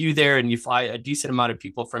I've seen you there, and you fly a decent amount of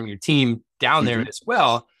people from your team down there as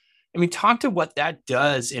well. I mean, talk to what that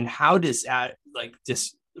does, and how does that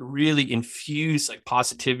just really infuse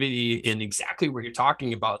positivity in exactly what you're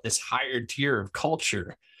talking about, this higher tier of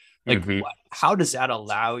culture Like, how does that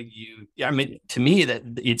allow you? I mean, to me, that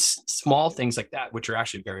it's small things like that, which are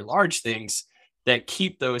actually very large things that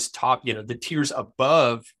keep those top, the tiers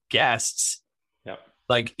above guests,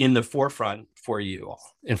 like in the forefront for you all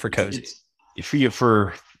and for Cozy.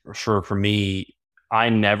 For me, I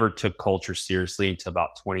never took culture seriously until about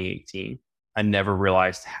 2018. I never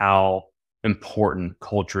realized how important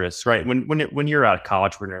culture is, right? When you're out of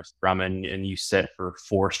college, we're in Grumman and you sit for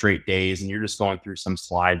 4 straight days and you're just going through some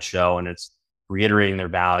slideshow and it's reiterating their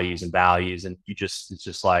values, and it's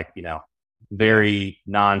just like, very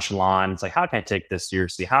nonchalant. It's like, how can I take this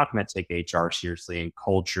seriously? How can I take HR seriously, and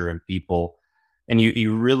culture and people? And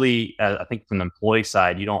you really, I think from the employee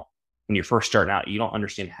side, when you're first starting out, you don't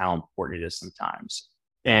understand how important it is sometimes.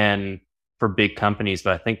 And for big companies,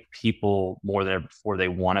 but I think people more than ever before, they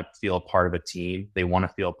want to feel a part of a team. They want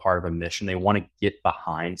to feel a part of a mission. They want to get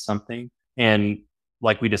behind something. And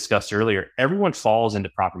like we discussed earlier, everyone falls into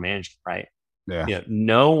proper management, right? Yeah.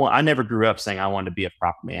 I never grew up saying I wanted to be a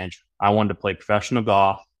proper manager. I wanted to play professional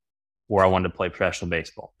golf or I wanted to play professional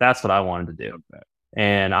baseball. That's what I wanted to do.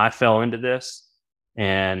 And I fell into this,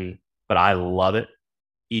 but I love it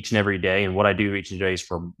each and every day. And what I do each and every day is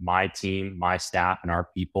for my team, my staff, and our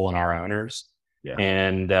people and our owners. Yeah.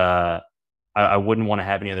 And I wouldn't want to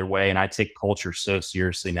have any other way. And I take culture so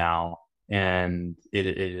seriously now. And it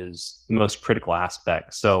is the most critical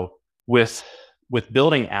aspect. So with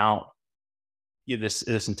building out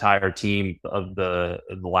this entire team of the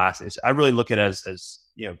last, I really look at it as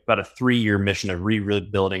about a 3-year mission of really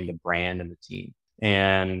building the brand and the team.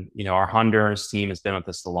 And our Honduras team has been with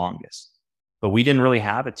us the longest, but we didn't really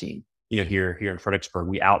have a team. Here in Fredericksburg,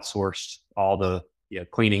 we outsourced all the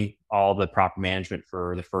cleaning, all the property management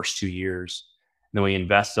for the first 2 years. And then we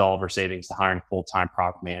invested all of our savings to hiring full-time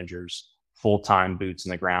property managers, full-time boots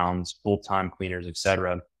in the grounds, full-time cleaners,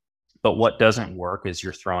 etc. But what doesn't work is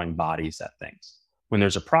you're throwing bodies at things. When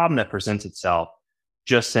there's a problem that presents itself,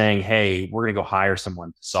 just saying, hey, we're going to go hire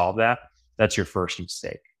someone to solve that, that's your first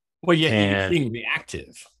mistake. Well, you're being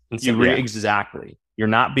reactive. Exactly. You're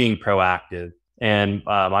not being proactive. And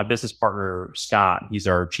my business partner, Scott, he's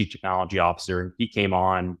our chief technology officer. He came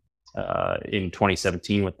on in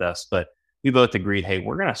 2017 with us, but we both agreed, hey,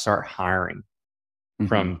 we're going to start hiring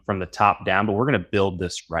from the top down, but we're going to build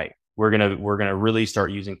this right. We're gonna really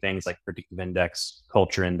start using things like predictive index,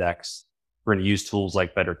 culture index. We're going to use tools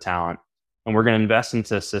like Better Talent, and we're going to invest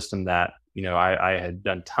into a system that I had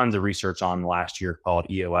done tons of research on last year called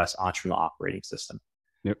EOS, Entrepreneurial Operating System.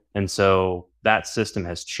 Yep. And so that system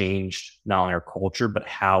has changed not only our culture but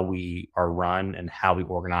how we are run and how we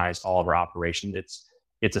organize all of our operations.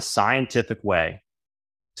 It's a scientific way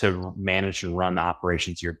to manage and run the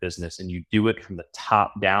operations of your business, and you do it from the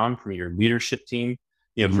top down, from your leadership team.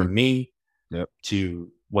 From me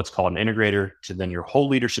to what's called an integrator, to then your whole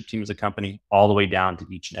leadership team as a company, all the way down to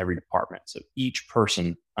each and every department. So each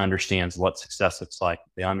person understands what success looks like.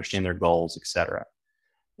 They understand their goals, etc.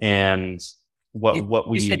 And what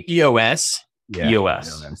we said EOS. Yeah.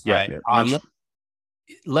 EOS. Yeah. Right.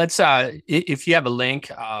 Let's if you have a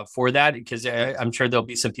link for that, because I'm sure there'll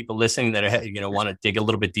be some people listening that want to dig a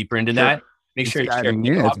little bit deeper into that. Make sure you share.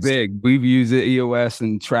 Yeah, it's big. We've used it, EOS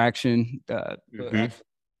and Traction.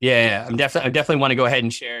 Yeah, I definitely want to go ahead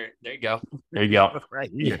and share. There you go.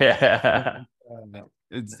 Right. Yeah.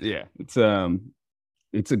 It's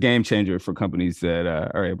a game changer for companies that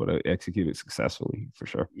are able to execute it successfully, for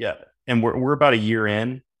sure. Yeah, and we're about a year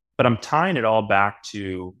in, but I'm tying it all back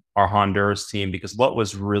to our Honduras team, because what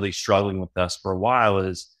was really struggling with us for a while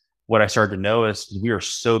is what I started to notice. We are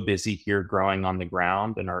so busy here growing on the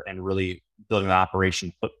ground and really building the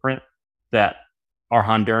operation footprint that our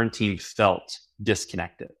Honduran team felt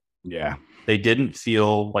disconnected. Yeah. They didn't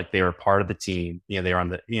feel like they were part of the team. They were on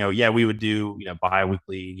the, we would do,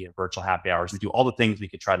 bi-weekly virtual happy hours. We do all the things we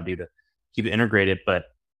could try to do to keep it integrated, but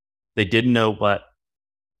they didn't know what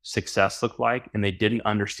success looked like. And they didn't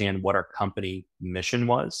understand what our company mission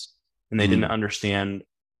was. And they didn't understand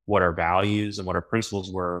what our values and what our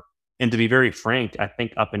principles were. And to be very frank, I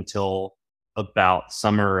think up until about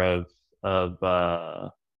summer of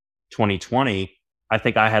 2020, I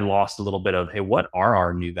think I had lost a little bit of, hey, what are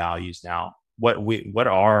our new values now? What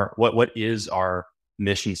is our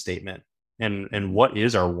mission statement? And what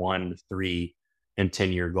is our 1, 3, and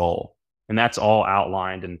 10-year goal? And that's all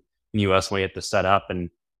outlined in US way at the setup. And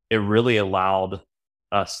it really allowed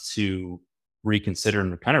us to reconsider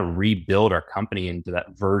and kind of rebuild our company into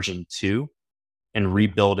that version 2 and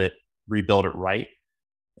rebuild it right.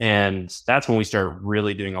 And that's when we started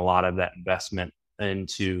really doing a lot of that investment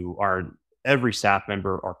into every staff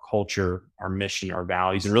member, our culture, our mission, our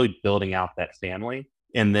values, and really building out that family.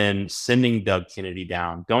 and then sending Doug Kennedy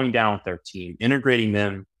down, going down with their team, integrating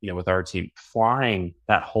them, with our team, flying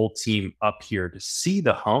that whole team up here to see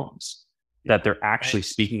the homes that they're actually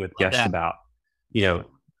speaking with guests about,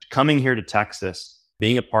 coming here to Texas,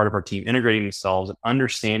 being a part of our team, integrating themselves and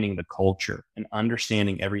understanding the culture and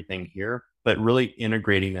understanding everything here, but really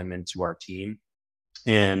integrating them into our team.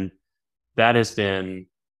 And that has been,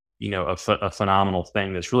 a phenomenal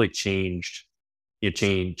thing that's really changed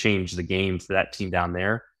the game for that team down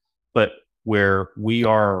there. But where we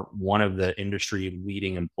are one of the industry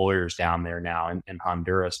leading employers down there now in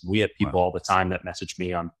Honduras, we have people all the time that message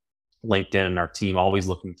me on LinkedIn, and our team always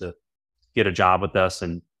looking to get a job with us.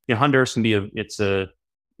 And Honduras can be it's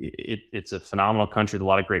a phenomenal country with a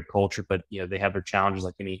lot of great culture, but they have their challenges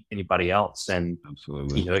like anybody else. And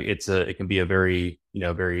absolutely, it can be a very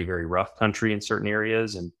very very rough country in certain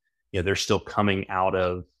areas, and they're still coming out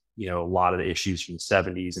of a lot of the issues from the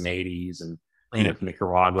 70s and 80s, and from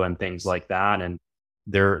Nicaragua and things like that. And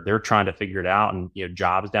they're trying to figure it out. And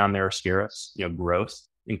jobs down there are scarce. Growth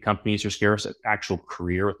in companies are scarce. An actual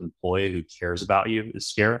career with an employee who cares about you is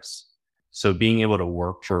scarce. So being able to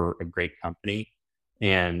work for a great company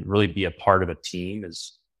and really be a part of a team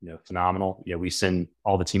is phenomenal. We send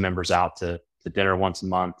all the team members out to dinner once a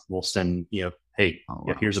month. We'll send hey,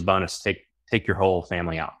 here's a bonus. Take your whole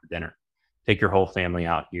family out for dinner. Take your whole family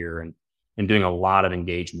out here, and doing a lot of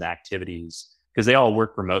engagement activities, because they all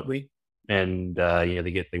work remotely, and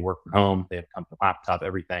they work from home. They have a company laptop,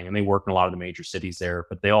 everything, and they work in a lot of the major cities there.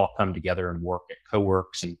 But they all come together and work at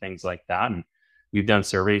co-works and things like that. And we've done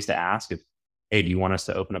surveys to ask if, hey, do you want us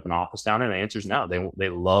to open up an office down there? And the answer is no. They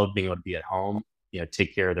love being able to be at home,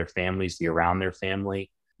 take care of their families, be around their family.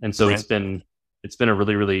 And so it's been a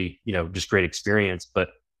really, really, just great experience. But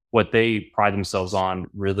what they pride themselves on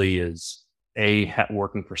really is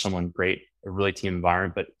working for someone great, a really team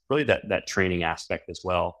environment, but really that training aspect as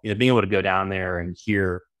well. Being able to go down there and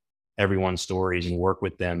hear everyone's stories and work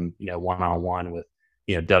with them, one-on-one with,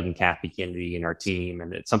 Doug and Kathy Kennedy and our team.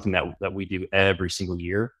 And it's something that we do every single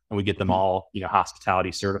year, and we get them all,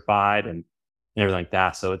 hospitality certified and everything like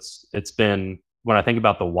that. So it's been, when I think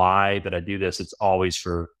about the why that I do this, it's always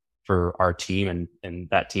for our team and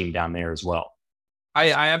that team down there as well.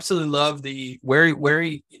 I absolutely love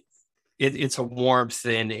it's a warmth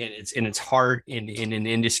and it's heart in an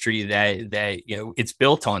industry that it's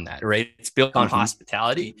built on that, right? It's built on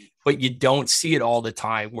hospitality, but you don't see it all the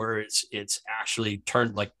time where it's actually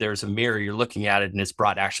turned, like there's a mirror, you're looking at it and it's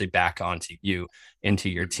brought actually back onto you, into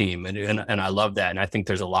your team. And I love that. And I think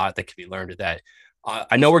there's a lot that can be learned at that.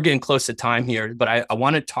 I know we're getting close to time here, but I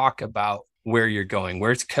want to talk about where you're going,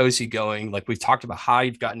 where's Cozy going. Like we've talked about how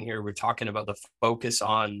you've gotten here. We're talking about the focus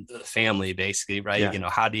on the family, basically, right? Yeah.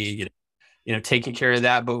 How do you taking care of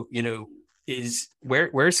that, but is where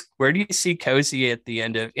do you see Cozy at the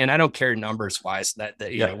end of, and I don't care numbers wise that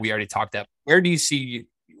we already talked about. Where do you see,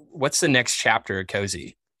 what's the next chapter of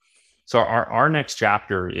Cozy? So our next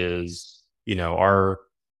chapter is, our,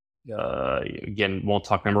 again, won't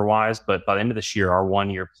talk number wise, but by the end of this year, our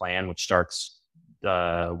 1-year plan, which starts,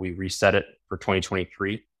 we reset it for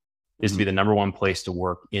 2023, is to be the number one place to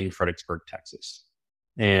work in Fredericksburg, Texas.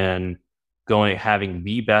 And having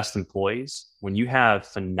the best employees, when you have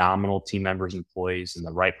phenomenal team members, employees, and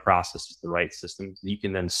the right processes, the right systems, you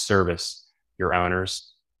can then service your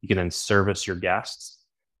owners, you can then service your guests.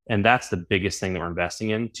 And that's the biggest thing that we're investing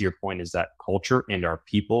in, to your point, is that culture and our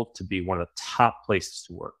people to be one of the top places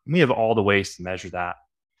to work. And we have all the ways to measure that,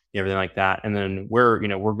 everything like that. And then we're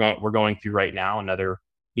going through right now another,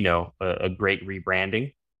 a great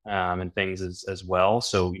rebranding and things as well.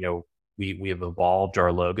 So, we have evolved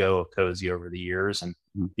our logo of Cozy over the years, and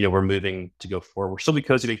we're moving to go forward. We're still be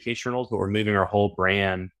Cozy Vacation Rentals, but we're moving our whole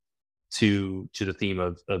brand to the theme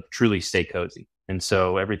of truly stay cozy. And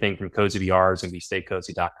so everything from Cozy VR is going to be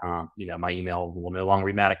staycozy.com. My email will no longer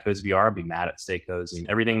be Matt at Cozy VR, I'll be Matt at Stay Cozy. And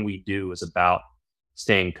everything we do is about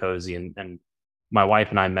staying cozy. And my wife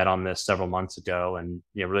and I met on this several months ago, and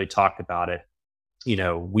really talked about it.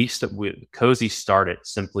 Cozy started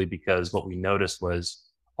simply because what we noticed was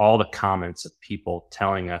all the comments of people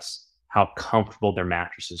telling us how comfortable their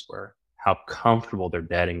mattresses were, how comfortable their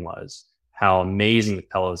bedding was, how amazing the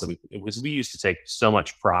pillows. We used to take so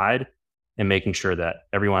much pride in making sure that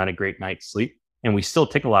everyone had a great night's sleep. And we still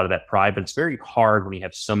take a lot of that pride, but it's very hard when you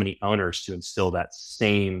have so many owners to instill that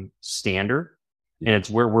same standard. And it's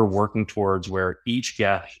where we're working towards, where each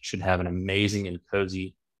guest should have an amazing and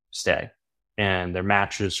cozy stay. And their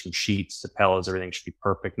mattresses, from sheets to pillows, everything should be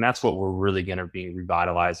perfect. And that's what we're really going to be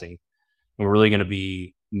revitalizing. And we're really going to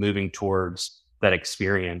be moving towards that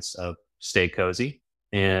experience of stay cozy.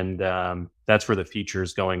 And that's where the future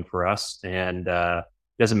is going for us. And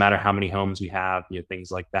doesn't matter how many homes we have,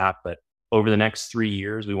 things like that. But over the next 3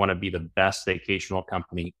 years, we want to be the best vacational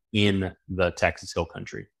company in the Texas Hill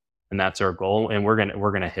Country. And that's our goal. And we're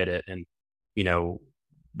going to hit it. And,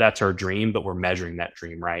 that's our dream, but we're measuring that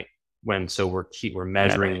dream, right? So we're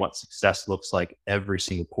measuring what success looks like every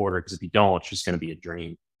single quarter. Because if you don't, it's just going to be a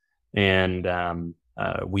dream. And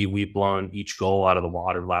we've blown each goal out of the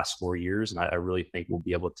water the last 4 years. And I really think we'll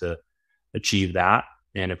be able to achieve that.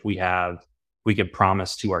 And if we can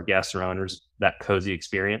promise to our guests or owners that cozy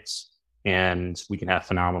experience, and we can have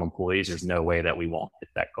phenomenal employees, there's no way that we won't hit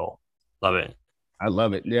that goal. Love it. I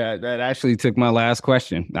love it. Yeah, that actually took my last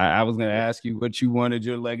question. I was going to ask you what you wanted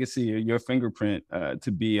your legacy or your fingerprint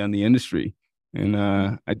to be on the industry. And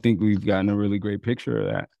I think we've gotten a really great picture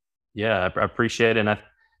of that. Yeah, I appreciate it. And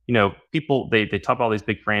people, they talk about all these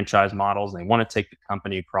big franchise models and they want to take the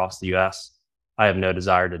company across the US. I have no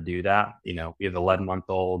desire to do that. We have an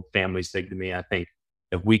 11-month-old, family's big to me. I think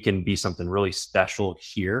if we can be something really special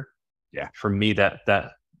here, for me, that's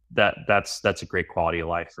a great quality of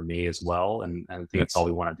life for me as well. And I think that's all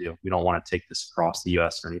we want to do. We don't want to take this across the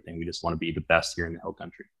US or anything. We just want to be the best here in the Hill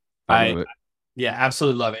Country. Yeah,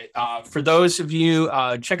 absolutely love it. For those of you,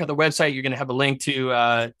 check out the website. You're going to have a link to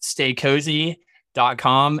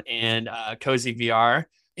staycozy.com and Cozy VR.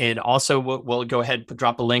 And also we'll go ahead and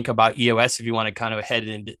drop a link about EOS if you want to kind of head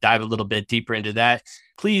and dive a little bit deeper into that.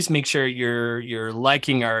 Please make sure you're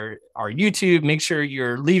liking our YouTube. Make sure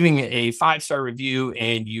you're leaving a 5-star review,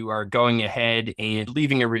 and you are going ahead and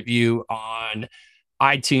leaving a review on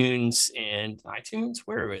iTunes.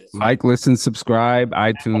 Where is it? Like, listen, subscribe,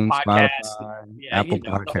 iTunes, Spotify, Apple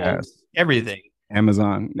Podcasts, everything.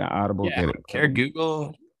 Amazon, Audible, get it. Care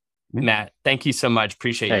Google. Matt, thank you so much.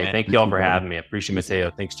 Appreciate it. Thank you all for having me. I appreciate Mateo.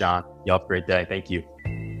 Thanks, John. Y'all have a great day. Thank you.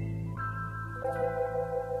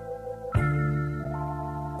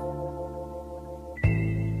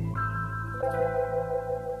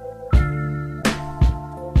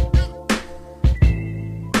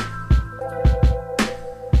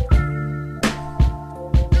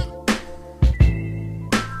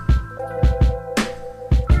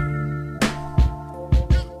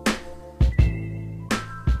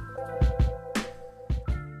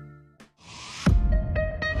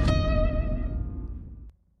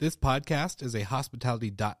 This podcast is a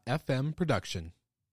Hospitality.fm production.